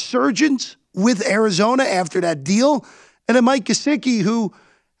of a resurgence with Arizona after that deal, and then Mike Gesicki, who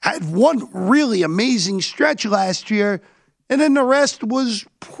had one really amazing stretch last year, and then the rest was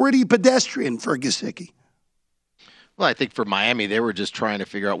pretty pedestrian for Gesicki. Well, I think for Miami, they were just trying to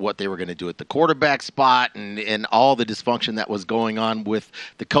figure out what they were going to do at the quarterback spot and all the dysfunction that was going on with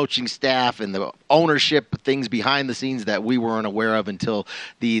the coaching staff and the ownership, things behind the scenes that we weren't aware of until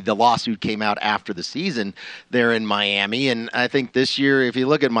the lawsuit came out after the season there in Miami. And I think this year, if you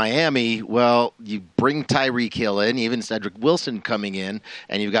look at Miami, well, you bring Tyreek Hill in, even Cedric Wilson coming in,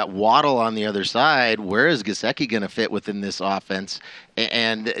 and you've got Waddle on the other side. Where is Gesicki going to fit within this offense?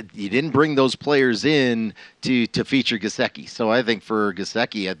 And you didn't bring those players in to feature Gesicki. So I think for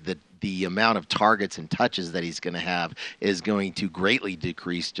Gesicki, the amount of targets and touches that he's going to have is going to greatly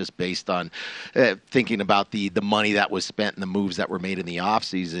decrease just based on thinking about the money that was spent and the moves that were made in the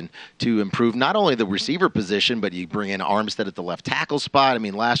offseason to improve not only the receiver position, but you bring in Armstead at the left tackle spot. I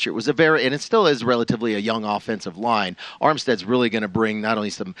mean, last year it was and it still is relatively a young offensive line. Armstead's really going to bring not only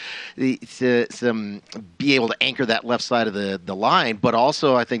some be able to anchor that left side of the line, but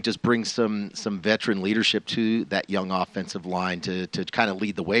also I think just bring some veteran leadership to that young offensive line to kind of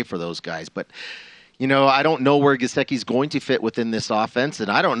lead the way for those guys. But I don't know where Gesicki's going to fit within this offense,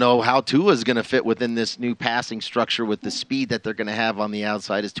 and I don't know how Tua's going to fit within this new passing structure with the speed that they're going to have on the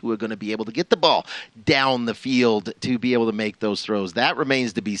outside. Is Tua going to be able to get the ball down the field to be able to make those throws? That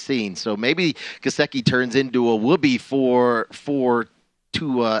remains to be seen. So maybe Gesicki turns into a whoopee for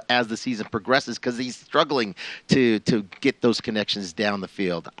Tua as the season progresses because he's struggling to get those connections down the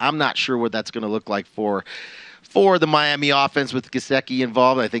field. I'm not sure what that's going to look like for the Miami offense with Gesicki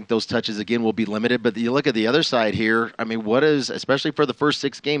involved. I think those touches, again, will be limited. But you look at the other side here, I mean, especially for the first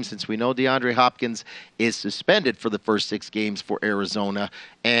 6 games, since we know DeAndre Hopkins is suspended for the first 6 games for Arizona,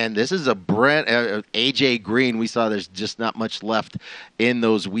 and this is A.J. Green. We saw there's just not much left in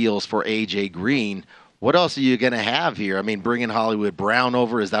those wheels for A.J. Green. What else are you going to have here? I mean, bringing Hollywood Brown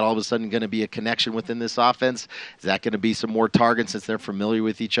over, is that all of a sudden going to be a connection within this offense? Is that going to be some more targets since they're familiar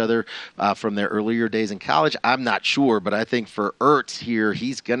with each other from their earlier days in college? I'm not sure, but I think for Ertz here,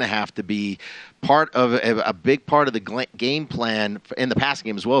 he's going to have to be part of a big part of the game plan in the passing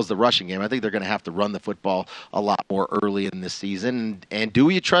game as well as the rushing game. I think they're going to have to run the football a lot more early in this season. And do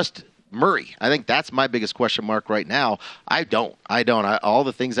you trust Murray? I think that's my biggest question mark right now. I don't. All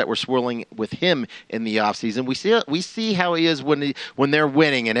the things that were swirling with him in the offseason, we see how he is when they're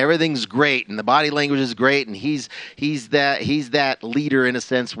winning and everything's great and the body language is great and he's that leader in a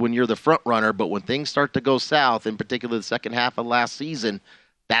sense when you're the front runner. But when things start to go south, in particular the second half of last season,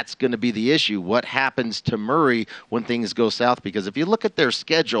 that's going to be the issue. What happens to Murray when things go south? Because if you look at their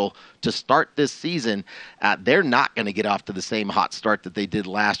schedule to start this season, they're not going to get off to the same hot start that they did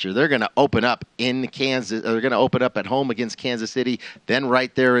last year. They're going to open up in Kansas. They're going to open up at home against Kansas City, then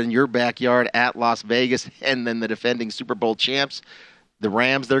right there in your backyard at Las Vegas, and then the defending Super Bowl champs, the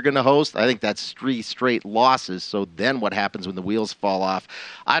Rams, they're going to host. I think that's 3 straight losses. So then what happens when the wheels fall off?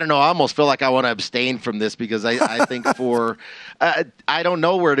 I don't know. I almost feel like I want to abstain from this because I think I don't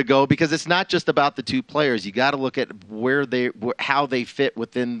know where to go because it's not just about the 2 players. You got to look at how they fit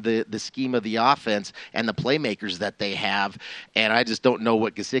within the scheme of the offense and the playmakers that they have. And I just don't know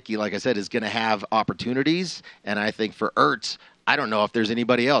what Gesicki, like I said, is going to have opportunities. And I think for Ertz, I don't know if there's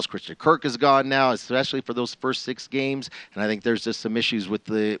anybody else. Christian Kirk is gone now, especially for those first 6 games. And I think there's just some issues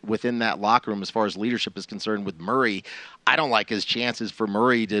within that locker room as far as leadership is concerned with Murray. I don't like his chances for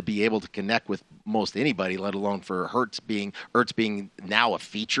Murray to be able to connect with most anybody, let alone for Ertz being now a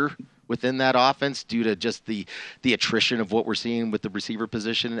feature within that offense due to just the attrition of what we're seeing with the receiver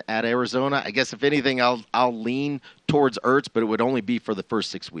position at Arizona. I guess if anything, I'll lean towards Ertz, but it would only be for the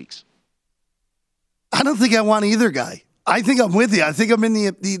first 6 weeks. I don't think I want either guy. I think I'm with you. I think I'm in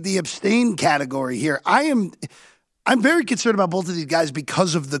the abstain category here. I'm very concerned about both of these guys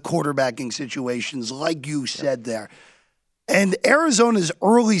because of the quarterbacking situations, like you said there. And Arizona's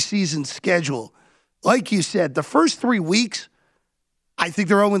early season schedule, like you said, the first 3 weeks, I think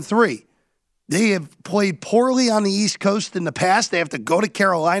they're 0-3. They have played poorly on the East Coast in the past. They have to go to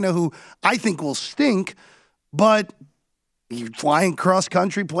Carolina, who I think will stink, but you're flying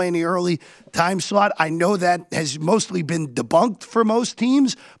cross-country, playing the early time slot. I know that has mostly been debunked for most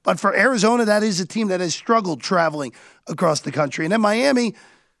teams, but for Arizona, that is a team that has struggled traveling across the country. And then Miami,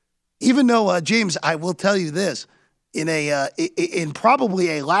 even though, James, I will tell you this, in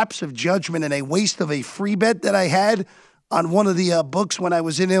probably a lapse of judgment and a waste of a free bet that I had on one of the books when I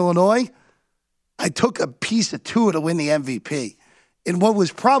was in Illinois, I took a piece of Tua to win the MVP in what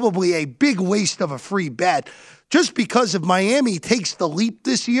was probably a big waste of a free bet. Just because if Miami takes the leap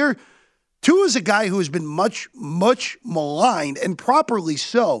this year, Tua is a guy who has been much, much maligned, and properly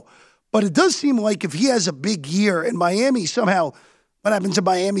so. But it does seem like if he has a big year and Miami somehow, what happens if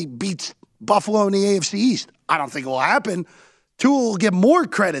Miami beats Buffalo in the AFC East? I don't think it will happen. Tua will get more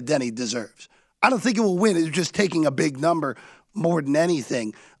credit than he deserves. I don't think it will win. It's just taking a big number more than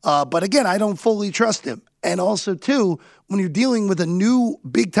anything. But again, I don't fully trust him. And also, too, when you're dealing with a new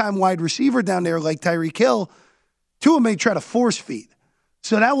big-time wide receiver down there like Tyreek Hill, Tua may try to force feed.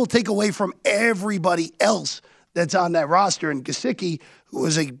 So that will take away from everybody else that's on that roster. And Gesicki, who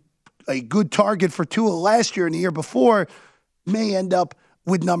was a good target for Tua last year and the year before, may end up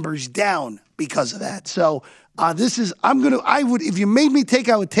with numbers down because of that. So if you made me take,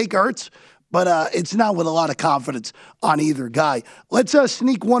 I would take Ertz, but it's not with a lot of confidence on either guy. Let's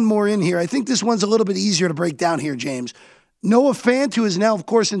sneak one more in here. I think this one's a little bit easier to break down here, James. Noah Fant, who is now, of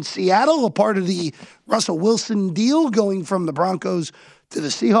course, in Seattle, a part of the Russell Wilson deal, going from the Broncos to the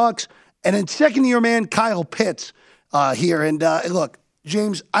Seahawks. And then second-year man Kyle Pitts here. And look,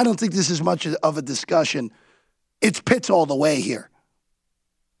 James, I don't think this is much of a discussion. It's Pitts all the way here.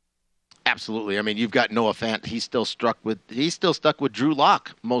 Absolutely. I mean, you've got Noah Fant. He's still stuck with Drew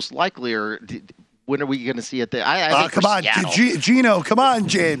Lock, most likely. Or when are we going to see it there? Come on, Gino. Come on,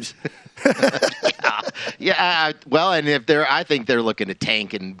 James. Yeah. Well, and I think they're looking to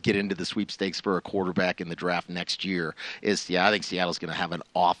tank and get into the sweepstakes for a quarterback in the draft next year. I think Seattle's going to have an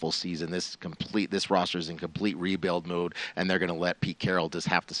awful season. This roster is in complete rebuild mode, and they're going to let Pete Carroll just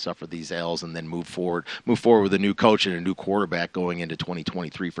have to suffer these L's and then move forward with a new coach and a new quarterback going into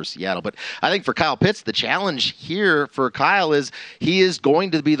 2023 for Seattle. But I think for Kyle Pitts, the challenge here for Kyle is he is going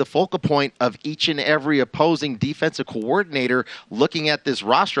to be the focal point of each and every opposing defensive coordinator looking at this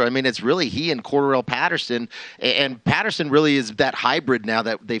roster. I mean, it's really he and Cordarrelle Patterson, and Patterson really is that hybrid now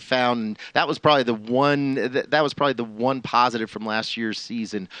that they found. That was probably the one positive from last year's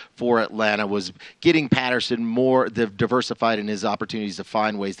season for Atlanta, was getting Patterson more diversified in his opportunities to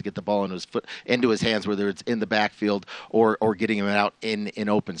find ways to get the ball into his hands, whether it's in the backfield or getting him out in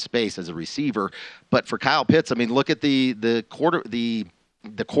open space as a receiver. But for Kyle Pitts, I mean, look at the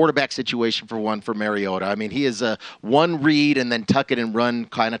quarterback situation for Mariota. I mean, he is a one read and then tuck it and run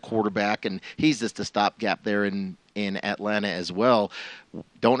kind of quarterback, and he's just a stopgap there in Atlanta as well.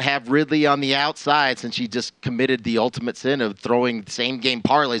 Don't have Ridley on the outside since he just committed the ultimate sin of throwing same-game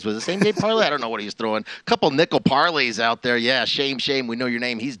parlays. Was it same-game parlay? I don't know what he was throwing. A couple nickel parlays out there. Yeah, shame. We know your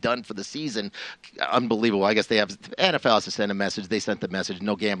name. He's done for the season. Unbelievable. I guess NFL has to send a message. They sent the message.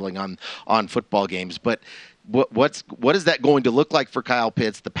 No gambling on football games. But what is that going to look like for Kyle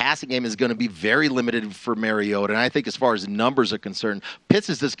Pitts? The passing game is going to be very limited for Mariota, and I think as far as numbers are concerned, Pitts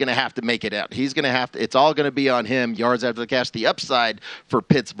is just going to have to make it out. He's going to have to. It's all going to be on him. Yards after the catch. The upside for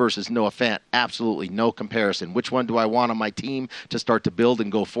Pitts versus Noah Fant, absolutely no comparison. Which one do I want on my team to start to build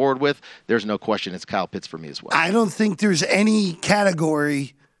and go forward with? There's no question. It's Kyle Pitts for me as well. I don't think there's any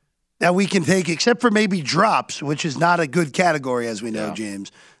category that we can take, except for maybe drops, which is not a good category, as we know,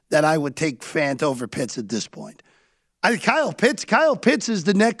 James, that I would take Fant over Pitts at this point. Kyle Pitts is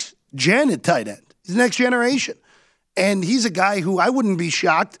the next gen at tight end. He's the next generation. And he's a guy who I wouldn't be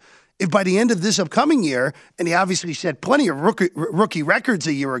shocked if by the end of this upcoming year, and he obviously set plenty of rookie records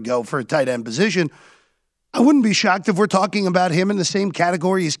a year ago for a tight end position, I wouldn't be shocked if we're talking about him in the same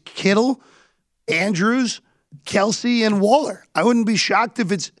category as Kittle, Andrews, Kelsey, and Waller. I wouldn't be shocked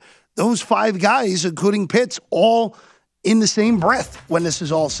if it's those five guys, including Pitts, all in the same breath when this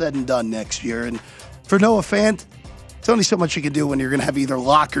is all said and done next year. And for Noah Fant, it's only so much you can do when you're going to have either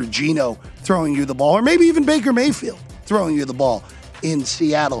Locke or Geno throwing you the ball, or maybe even Baker Mayfield throwing you the ball in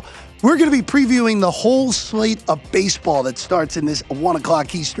Seattle. We're going to be previewing the whole slate of baseball that starts in this 1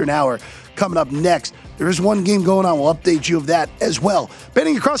 o'clock Eastern hour coming up next. There is one game going on. We'll update you of that as well.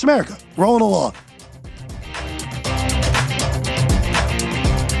 Betting Across America, rolling along.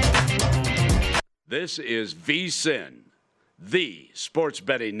 This is VSiN, the Sports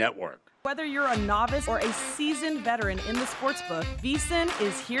Betting Network. Whether you're a novice or a seasoned veteran in the sportsbook, VSiN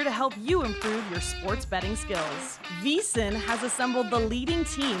is here to help you improve your sports betting skills. VSiN has assembled the leading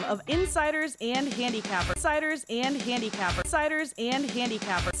team of insiders and handicappers.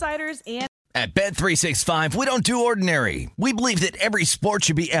 At Bet365, we don't do ordinary. We believe that every sport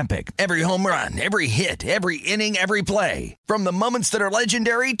should be epic. Every home run, every hit, every inning, every play. From the moments that are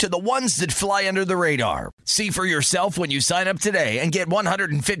legendary to the ones that fly under the radar. See for yourself when you sign up today and get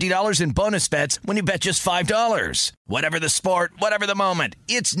 $150 in bonus bets when you bet just $5. Whatever the sport, whatever the moment,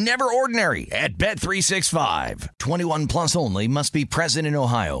 it's never ordinary at Bet365. 21 plus only. Must be present in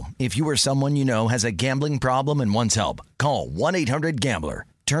Ohio. If you or someone you know has a gambling problem and wants help, call 1-800-GAMBLER.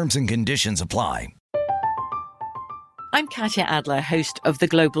 Terms and conditions apply. I'm Katya Adler, host of The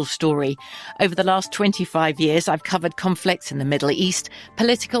Global Story. Over the last 25 years, I've covered conflicts in the Middle East,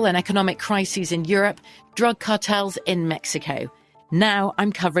 political and economic crises in Europe, drug cartels in Mexico. Now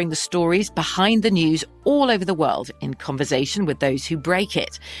I'm covering the stories behind the news all over the world in conversation with those who break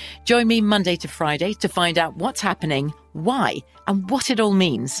it. Join me Monday to Friday to find out what's happening, why, and what it all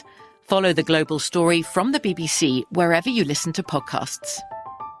means. Follow The Global Story from the BBC wherever you listen to podcasts.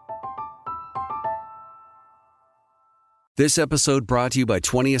 This episode brought to you by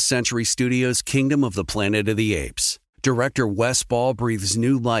 20th Century Studios' Kingdom of the Planet of the Apes. Director Wes Ball breathes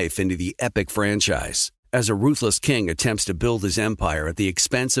new life into the epic franchise. As a ruthless king attempts to build his empire at the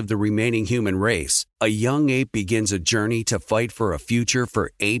expense of the remaining human race, a young ape begins a journey to fight for a future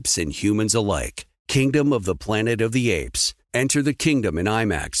for apes and humans alike. Kingdom of the Planet of the Apes. Enter the kingdom in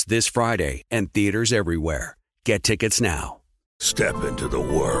IMAX this Friday and theaters everywhere. Get tickets now. Step into the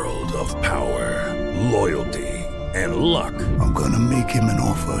world of power, loyalty, and luck. I'm gonna make him an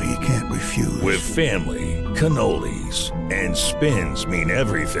offer he can't refuse. With family, cannolis, and spins mean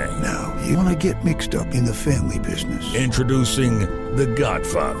everything. Now, you wanna get mixed up in the family business. Introducing The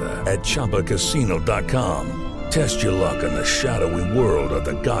Godfather at ChumbaCasino.com. Test your luck in the shadowy world of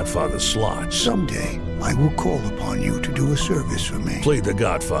The Godfather slot. Someday, I will call upon you to do a service for me. Play The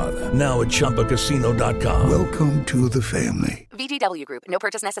Godfather, now at ChumbaCasino.com. Welcome to the family. VGW Group. No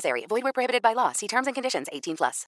purchase necessary. Void where prohibited by law. See terms and conditions. 18+.